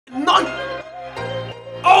9.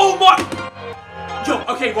 Oh my. Yo,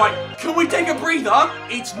 okay, right. Can we take a breather?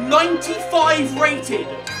 It's 95 rated.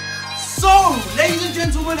 So, ladies and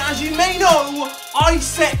gentlemen, as you may know, I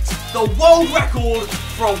set the world record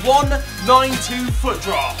for a 192 foot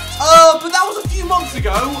draft. But that was a few months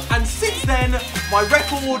ago, and since then, my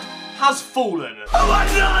record has fallen.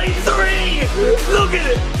 193! Look at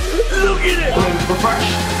it! Look at it!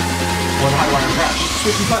 Refresh. Well, how do I refresh?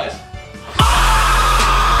 Switching players.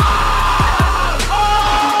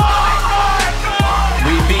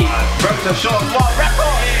 We beat Rector Short World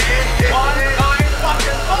Record!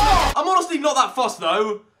 194! I'm honestly not that fussed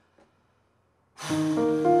though.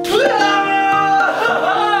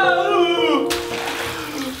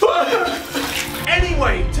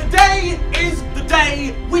 Anyway, today is the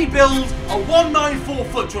day we build a 194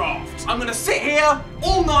 foot draft. I'm gonna sit here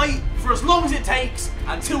all night for as long as it takes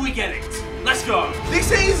until we get it. Let's go.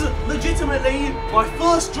 This is legitimately my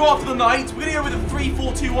first draft of the night. We're gonna go with a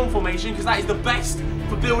 3-4-2-1 formation because that is the best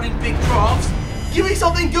for building big drafts. Give me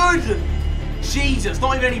something good. Jesus,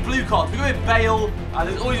 not even any blue cards. We go with Bale.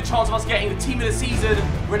 There's always a chance of us getting the team of the season,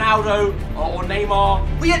 Ronaldo or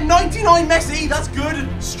Neymar. We get 99 Messi, that's good.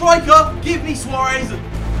 Striker, give me Suarez.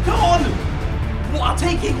 Come on. Well, I'm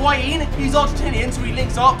taking Higuain. He's Argentinian, so he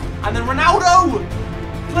links up. And then Ronaldo,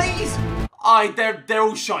 please. They're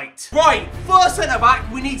all shite. Right, first centre back.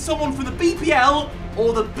 We need someone from the BPL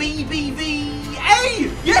or the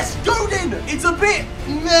BBVA. Yes, Godin. It's a bit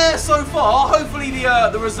meh so far. Hopefully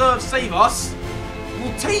the reserves save us.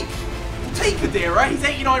 We'll take Kadira. He's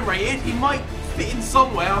 89 rated. He might fit in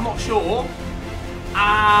somewhere. I'm not sure.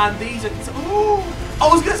 And these are. Ooh, I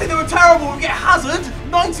was gonna say they were terrible. We get Hazard,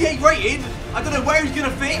 98 rated. I don't know where he's gonna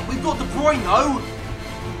fit. We've got De Bruyne though.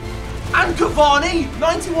 And Cavani,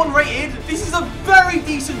 91 rated. This is a very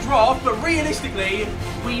decent draft, but realistically,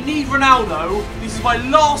 we need Ronaldo. This is my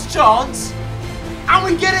last chance. And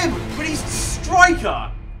we get him, but he's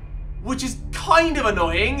striker, which is kind of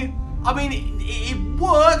annoying. I mean, it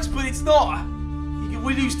works, but it's not.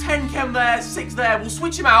 We lose 10 chem there, 6 there. We'll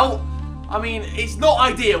switch him out. I mean, it's not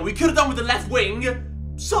ideal. We could have done with the left wing.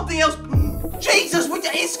 Something else. Jesus, with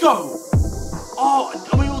the Isco. Oh,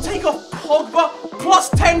 I mean, we'll take off Pogba, plus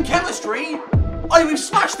 10 chemistry. Oh, we've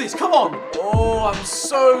smashed this, come on. Oh, I'm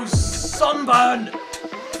so sunburned.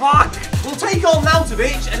 Fuck. We'll take on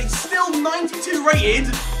Nautovic, and it's still 92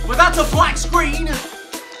 rated, but that's a black screen.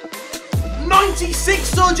 96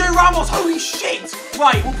 Sergio Ramos, holy shit.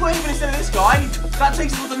 Right, we'll put him instead of this guy. That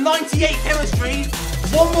takes us with a 98 chemistry.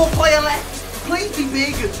 One more player left. Please be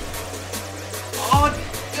big. Oh,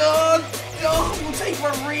 God. Oh, we'll take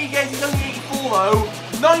Rodriguez, he's only 84 though.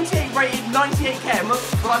 98 rated, 98 chem,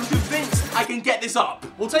 but I'm convinced I can get this up.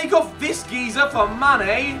 We'll take off this geezer for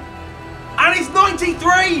Mane, and it's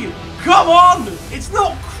 93! Come on! It's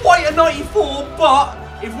not quite a 94, but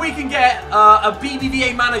if we can get a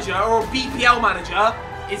BBVA manager or a BPL manager,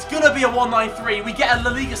 it's gonna be a 193. We get a La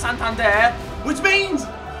Liga Santander, which means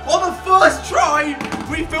on the first try,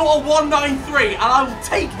 we fill a 193, and I will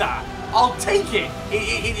take that. I'll take it.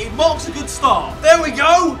 It marks a good start. There we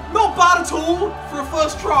go. Not bad at all for a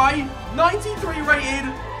first try. 93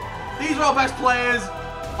 rated. These are our best players.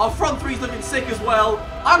 Our front three's looking sick as well.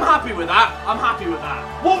 I'm happy with that. I'm happy with that.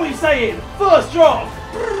 What are we saying? First draft.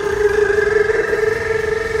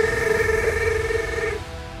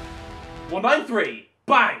 193.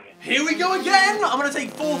 Bang. Here we go again. I'm going to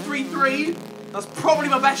take 4-3-3. That's probably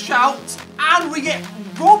my best shout. And we get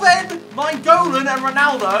Robben, Nainggolan, and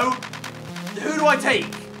Ronaldo. Who do I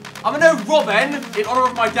take? I'm going to go Robben in honour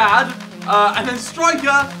of my dad. And then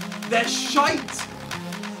striker, they're shite.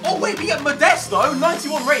 Oh wait, we get Modesto,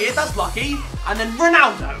 91 rated, that's lucky. And then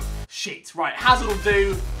Ronaldo. Shit, right, Hazard will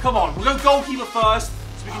do. Come on, we'll go goalkeeper first,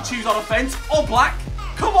 so we can choose our defence. Or black.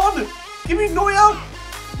 Come on, give me Neuer.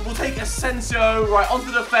 We'll take Asensio, right,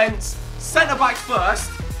 onto the defence. Centre backs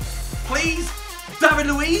first. Please, David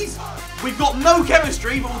Luiz. We've got no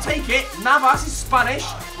chemistry, but we'll take it. Navas is Spanish.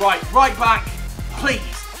 Right back, please.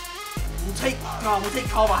 We'll take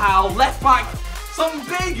Carvajal. Left back, something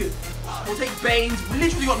big. We'll take Baines. We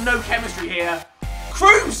literally got no chemistry here.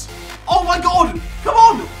 Cruz. Oh my God, come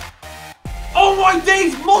on. Oh my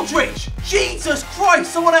days, Modric. Jesus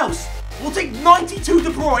Christ, someone else. We'll take 92 De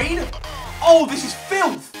Bruyne. Oh, this is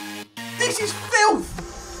filth. This is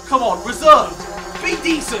filth. Come on, reserved. Be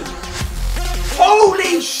decent.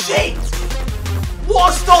 Holy shit!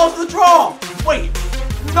 What a start to the draft! Wait,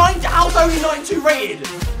 how's only 92 rated?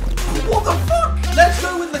 What the fuck? Let's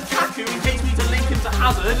go with Lukaku in case we need to link him to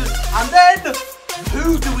Hazard. And then,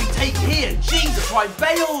 who do we take here? Jesus, right,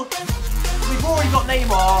 Bale. We've already got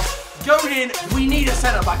Neymar. Godin, we need a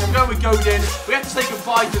centre back. I'm going with Godin. We have to say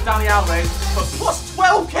goodbye to Danny Alves. But plus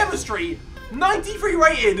 12 chemistry, 93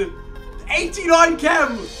 rated, 89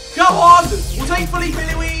 chem. Come on. We'll take Felipe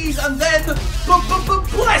Luis and then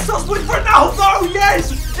bless us with Ronaldo.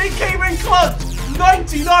 Yes, it came in clutch.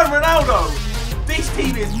 99 Ronaldo. This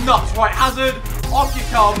team is nuts. Right, Hazard, off you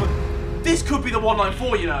come. This could be the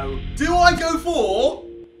 194, you know. Do I go for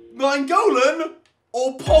Nainggolan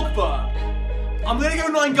or Pogba? I'm going to go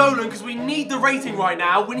Nainggolan because we need the rating right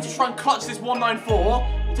now. We need to try and clutch this 194.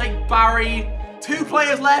 We'll take Barry. 2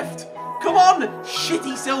 players left. Come on.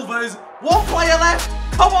 Shitty Silvers. 1 player left.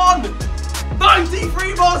 Come on.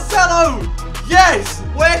 93 Marcelo. Yes.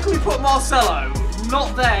 Where can we put Marcelo?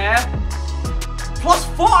 Not there. Plus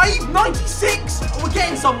 5. 96. We're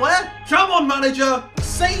getting somewhere. Come on, manager.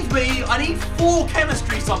 Save me. I need 4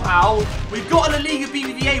 chemistry somehow. We've got an La Liga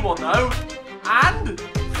BBVA one though. And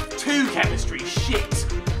 2 chemistry. Shit.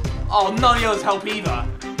 Oh, none of the others help either.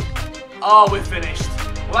 Oh, we're finished.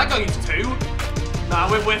 Well, that got used 2. Nah,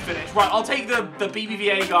 we're finished. Right, I'll take the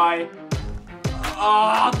BBVA guy.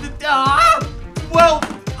 Well,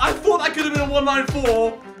 I thought that could have been a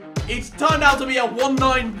 194. It's turned out to be a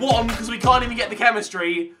 191 because we can't even get the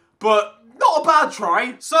chemistry. But not a bad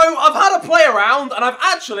try. So, I've had a play around and I've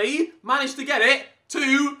actually managed to get it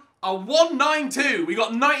to a 192. We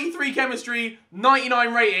got 93 chemistry,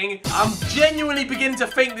 99 rating. I'm genuinely beginning to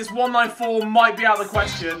think this 194 might be out of the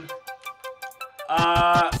question.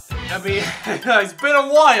 I mean, it's been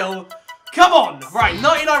a while. Come on. Right,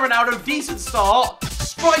 99 Ronaldo, decent start.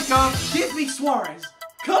 Striker, give me Suarez.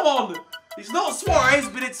 Come on. It's not Suarez,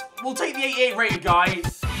 but we'll take the 88 rated guy.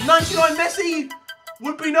 99 Messi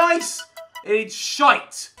would be nice. It's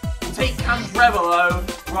shite. We'll take Candreva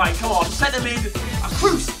though. Right, come on. Centre mid. A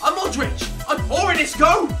Cruz. A Modric. Or an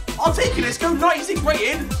Isco. I'll take an Isco. 96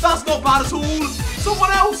 rated. That's not bad at all.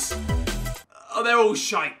 Someone else. Oh, they're all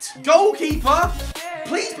shite. Goalkeeper.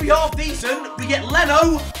 Please be half decent. We get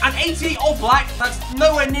Leno and 88 all black. That's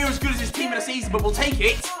nowhere near as good as his team in a season, but we'll take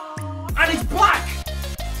it. And it's black.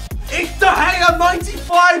 It's De Gea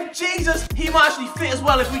 95. Jesus. He might actually fit as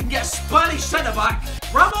well if we can get a Spanish centre-back.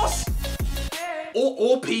 Ramos.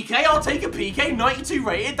 Or PK. I'll take a PK. 92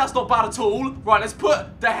 rated. That's not bad at all. Right, let's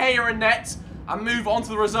put De Gea in net and move on to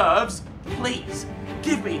the reserves. Please,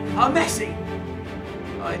 give me a Messi.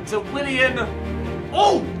 It's a Willian.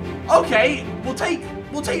 Oh, okay. We'll take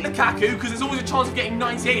Lukaku because there's always a chance of getting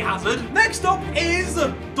 98 Hazard. Next up is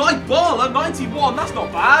Dybala, 91. That's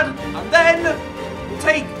not bad. And then we'll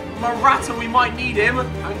take Morata. We might need him.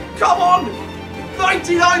 And come on,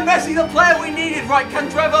 99 Messi, the player we needed. Right,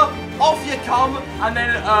 Candreva, off you come. And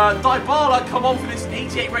then Dybala, come on for this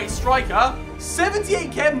 88 rated striker.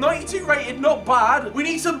 78 chem, 92 rated, not bad. We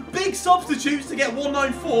need some big substitutes to get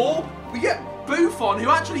 194. We get Buffon,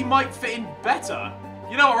 who actually might fit in better.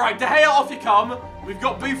 You know what, right, De Gea, off you come. We've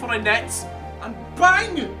got Buffon in nets. And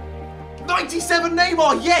bang! 97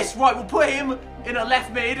 Neymar, yes! Right, we'll put him in a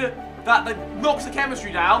left mid. That knocks the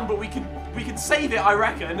chemistry down, but we can save it, I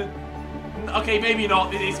reckon. Okay, maybe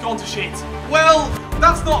not. It's gone to shit. Well,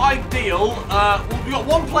 that's not ideal. We've got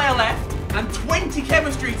 1 player left and 20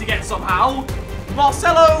 chemistry to get somehow.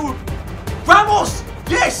 Marcelo Ramos!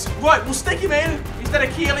 Yes! Right, we'll stick him in instead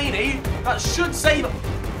of Chiellini. That should save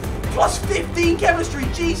plus 15 chemistry.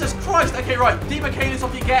 Jesus Christ. Okay, right. Di Michaelis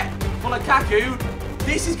off you get for Lukaku.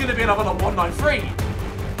 This is going to be another 193.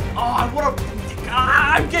 Oh, I want to...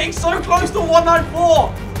 I'm getting so close to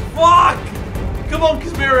 194. Fuck! Come on,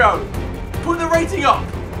 Casemiro. Put the rating up.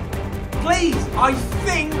 Please. I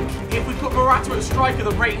think if we put Morata at striker,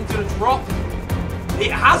 the rating's going to drop.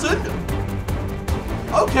 It hasn't.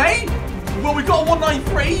 Okay. Well, we've got a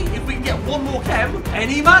 193. If we can get 1 more chem,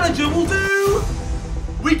 any manager will do.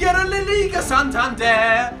 We get a La Liga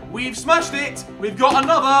Santander. We've smashed it. We've got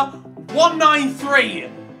another 193.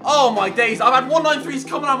 Oh my days. I've had 193s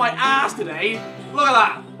coming out of my ass today. Look at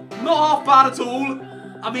that. Not half bad at all.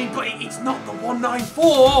 I mean, but it's not the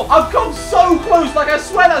 194. I've come so close. Like, I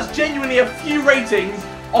swear that's genuinely a few ratings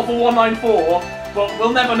off a 194. But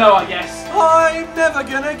we'll never know, I guess. I'm never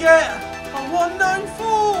gonna get a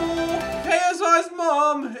 194. KSI's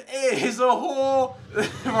mum is a whore.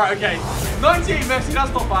 Right, okay. 98 Messi,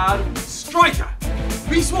 that's not bad. Striker.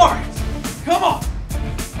 B. Suarez. Come on.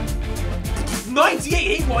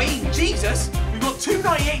 98 Higuain. Jesus. We've got 2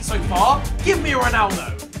 98 so far. Give me a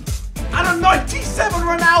Ronaldo. And a 97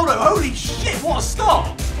 Ronaldo. Holy shit, what a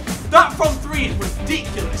start. That front 3 is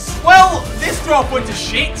ridiculous. Well, this draft went to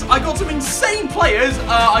shit. I got some insane players.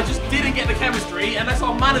 I just didn't get the chemistry. Unless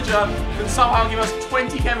our manager can somehow give us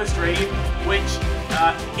 20 chemistry, which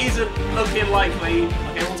isn't looking likely.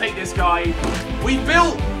 Okay, we'll take this guy. We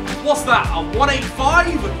built What's that? A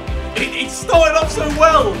 185? It started off so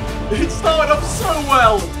well. It started off so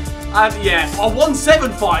well. And yeah, a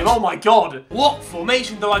 175. Oh my god. What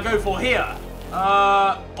formation do I go for here?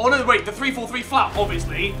 Oh no, wait, the 3-4-3 flat,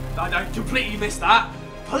 obviously. I completely missed that.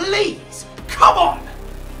 Please, come on.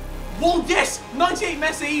 Well, yes, 98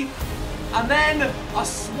 Messi. And then a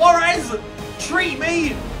Suarez. Treat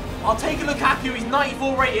me. I'll take a Lukaku, he's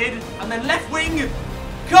 94 rated. And then left wing.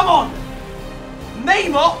 Come on.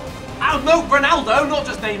 Neymar. Oh, no, Ronaldo, not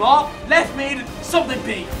just Neymar. Left mid, something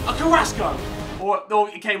big. A Carrasco. Or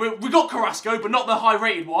okay, we got Carrasco, but not the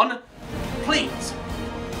high-rated one. Please.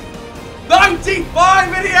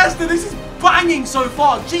 95 Iniesta. This is banging so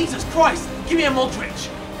far. Jesus Christ. Give me a Modric.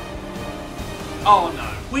 Oh, no.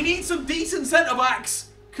 We need some decent centre-backs.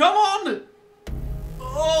 Come on.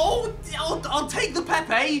 Oh, I'll take the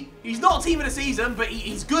Pepe. He's not team of the season, but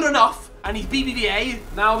he's good enough. And he's BBVA.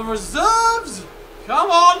 Now the reserves. Come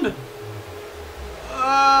on.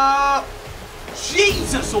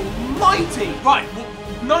 Jesus almighty. Right, well,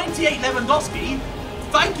 98 Lewandowski.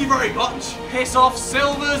 Thank you very much. Piss off,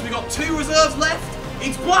 Silvers. We got 2 reserves left.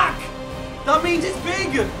 It's black. That means it's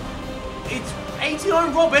big. It's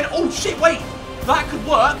 89 Robin. Oh, shit, wait. That could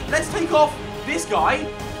work. Let's take off this guy.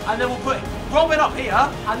 And then we'll put Robin up here.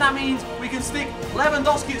 And that means we can stick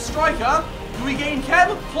Lewandowski at striker. Do we gain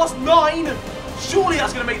Kev? Plus 9. Surely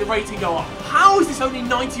that's going to make the rating go up. How is this only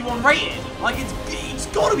 91 rated? Like, it's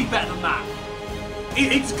got to be better than that.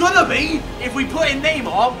 It's going to be if we put in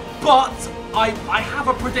Neymar, but I have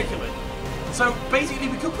a predicament. So, basically,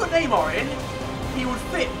 we could put Neymar in. He would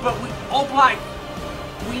fit, but Oblak,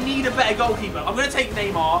 we need a better goalkeeper. I'm going to take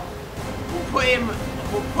Neymar. We'll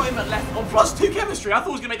put him at left. On +2 chemistry. I thought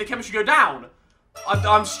it was going to make the chemistry go down.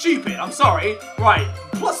 I'm stupid. I'm sorry. Right.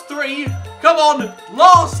 +3. Come on.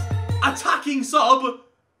 Last attacking sub.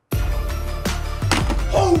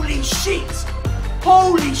 Holy shit.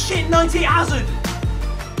 Holy shit. 98 Hazard.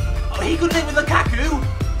 Oh, he could link with Lukaku.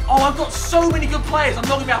 Oh, I've got so many good players. I'm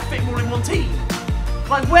not going to be able to fit them all in one team.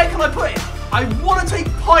 Like, where can I put him? I want to take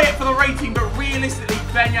Payet for the rating, but realistically,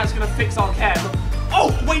 Benyat's going to fix our chem.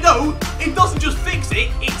 Oh, wait, no. It doesn't just fix it.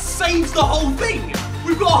 It saves the whole thing.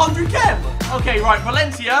 We've got 100 chem. Okay, right,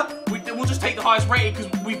 Valencia. We'll just take the highest rating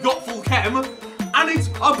because we've got full chem. And it's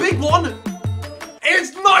a big one.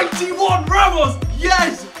 It's 91 Ramos.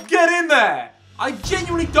 Yes, get in there. I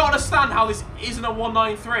genuinely don't understand how this isn't a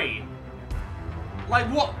 193. Like,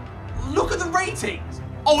 what? Look at the ratings.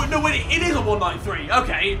 Oh, no, wait, it is a 193.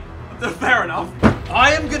 Okay, fair enough.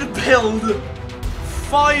 I am going to build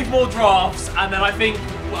 5 more drafts, and then I think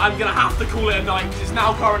I'm going to have to call it a night because it's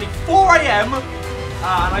now currently 4 AM. And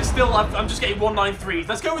I'm just getting 193s.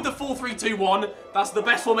 Let's go with the 4-3-2-1. That's the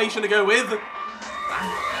best formation to go with.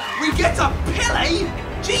 We get a Pele?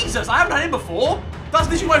 Jesus, I haven't had him before. That's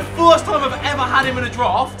literally my first time I've ever had him in a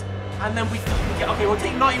draft. And then we get, okay, we'll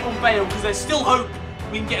take 91 Bale because there's still hope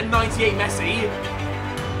we can get a 98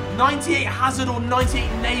 Messi. 98 Hazard or 98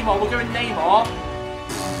 Neymar. We're going Neymar.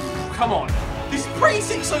 Come on. This is pretty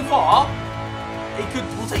sick so far.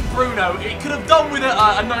 We'll take Bruno. It could have done with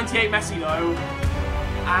a 98 Messi though.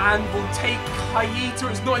 And we'll take Kayita.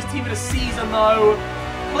 It's not his team of the season though.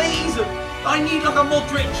 Please. I need like a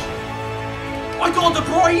Modric. I got De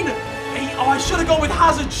Bruyne. Oh, I should have gone with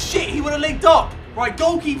Hazard. Shit, he would have linked up. Right,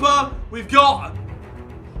 goalkeeper. We've got...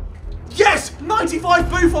 Yes! 95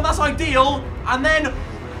 Buffon. That's ideal. And then...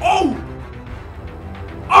 Oh!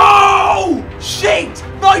 Oh! Shit!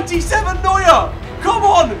 97 Neuer. Come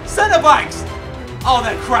on. Centre-backs. Oh,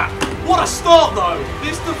 they're crap. What a start, though.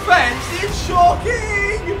 This defence is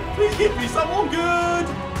shocking. Please give me someone good.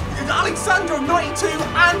 It's Alexandro 92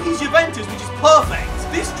 and he's Juventus, which is perfect.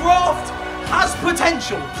 This draft has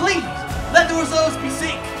potential. Please, let the reserves be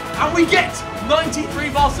sick. And we get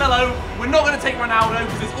 93 Marcelo. We're not going to take Ronaldo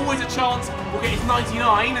because there's always a chance we'll get his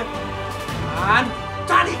 99. And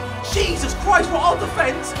Danny, Jesus Christ, what our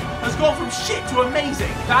defence has gone from shit to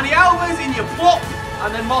amazing. Dani Alves in your plop.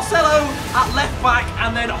 And then Marcelo at left back.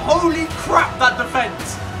 And then holy crap, that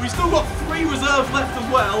defence. We've still got 3 reserves left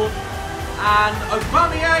as well. And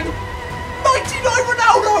Aubameyang, 99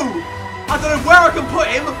 Ronaldo! I don't know where I can put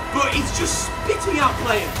him, but he's just spitting out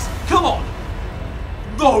players. Come on.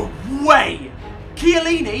 No way.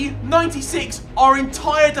 Chiellini, 96, our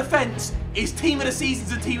entire defence is team of the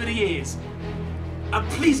seasons and team of the years. And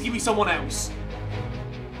please give me someone else.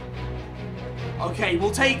 Okay, we'll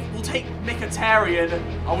take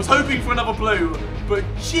Mkhitaryan. I was hoping for another blue, but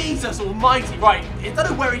Jesus almighty. Right, I don't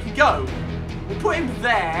know where he can go. We'll put him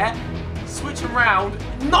there. Switch around.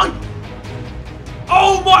 No!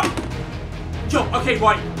 Oh my! Yo, okay,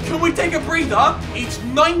 right. Can we take a breather? It's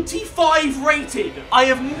 95 rated. I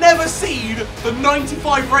have never seen the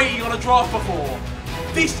 95 rating on a draft before.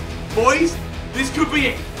 This, boys, this could be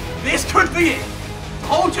it. This could be it.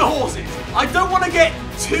 Hold your horses. I don't want to get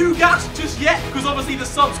too gassed just yet, because obviously the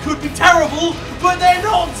subs could be terrible, but they're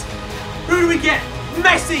not. Who do we get?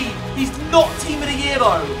 Messi. He's not team of the year,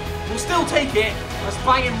 though. We'll still take it. Let's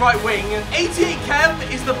bang him right wing. 88 chem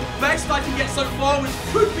is the best I can get so far, which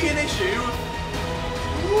could be an issue.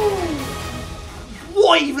 Ooh.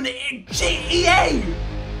 What even? EA?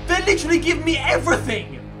 They're literally giving me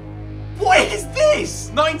everything. What is this?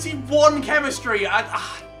 91 chemistry.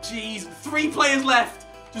 Jeez. 3 players left.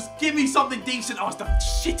 Just give me something decent. Oh, it's the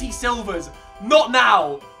shitty silvers. Not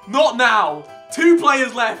now. Not now. 2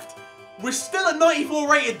 players left. We're still at 94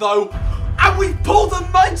 rated, though. And we've pulled the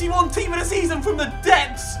 91 team of the season from the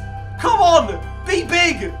depths. Come on. Be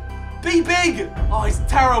big. Be big. Oh, it's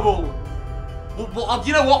terrible. Well,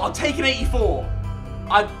 you know what? I'll take an 84.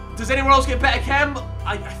 Does anyone else get better chem?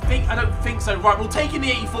 I don't think so. Right, we'll take in the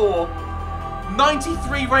 84.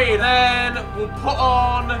 93 rated. Then we'll put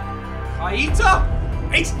on Kaita.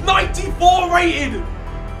 It's 94 rated.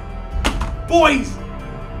 Boys,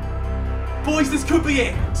 this could be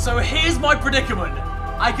it. So here's my predicament.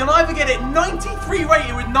 I can either get it 93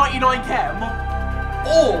 rated with 99 chem,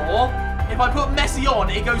 or if I put Messi on,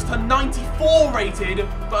 it goes to 94 rated,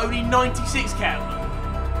 but only 96 chem.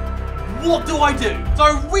 What do I do?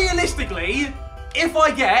 So realistically, if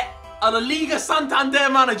I get a La Liga Santander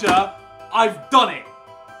manager, I've done it.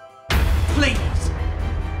 Please.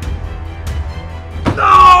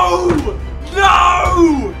 No!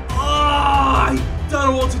 No! Oh, I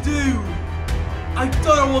don't know what to do. I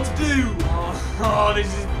don't know what to do. Oh, this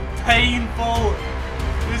is painful.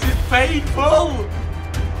 This is painful.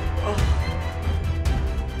 Oh.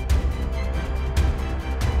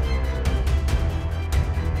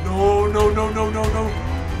 No.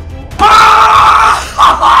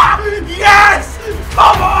 Ah! Yes!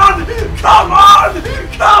 Come on!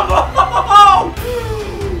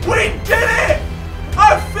 We did it!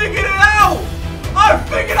 I figured it out! I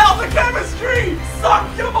figured out the chemistry!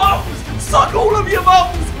 Suck your mums! Suck all of your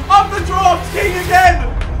mums! I'm the draft king again!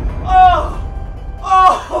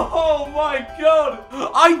 Oh my god!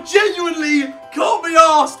 I genuinely can't be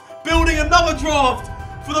arsed building another draft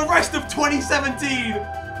for the rest of 2017.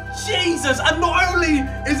 Jesus! And not only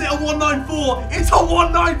is it a 194, it's a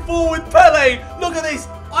 194 with Pele! Look at this!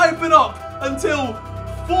 I've been up until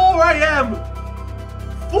 4 AM!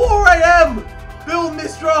 4 AM! Building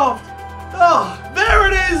this draft! There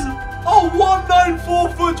it is! A 194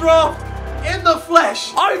 foot draft! In the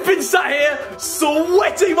flesh. I've been sat here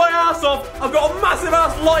sweating my ass off. I've got a massive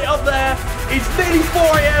ass light up there. It's nearly 4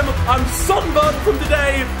 AM. I'm sunburned from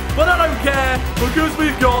today, but I don't care because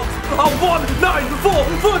we've got a 194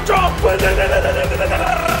 foot drop. I'll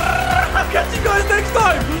catch you guys next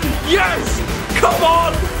time. Yes, come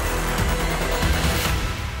on.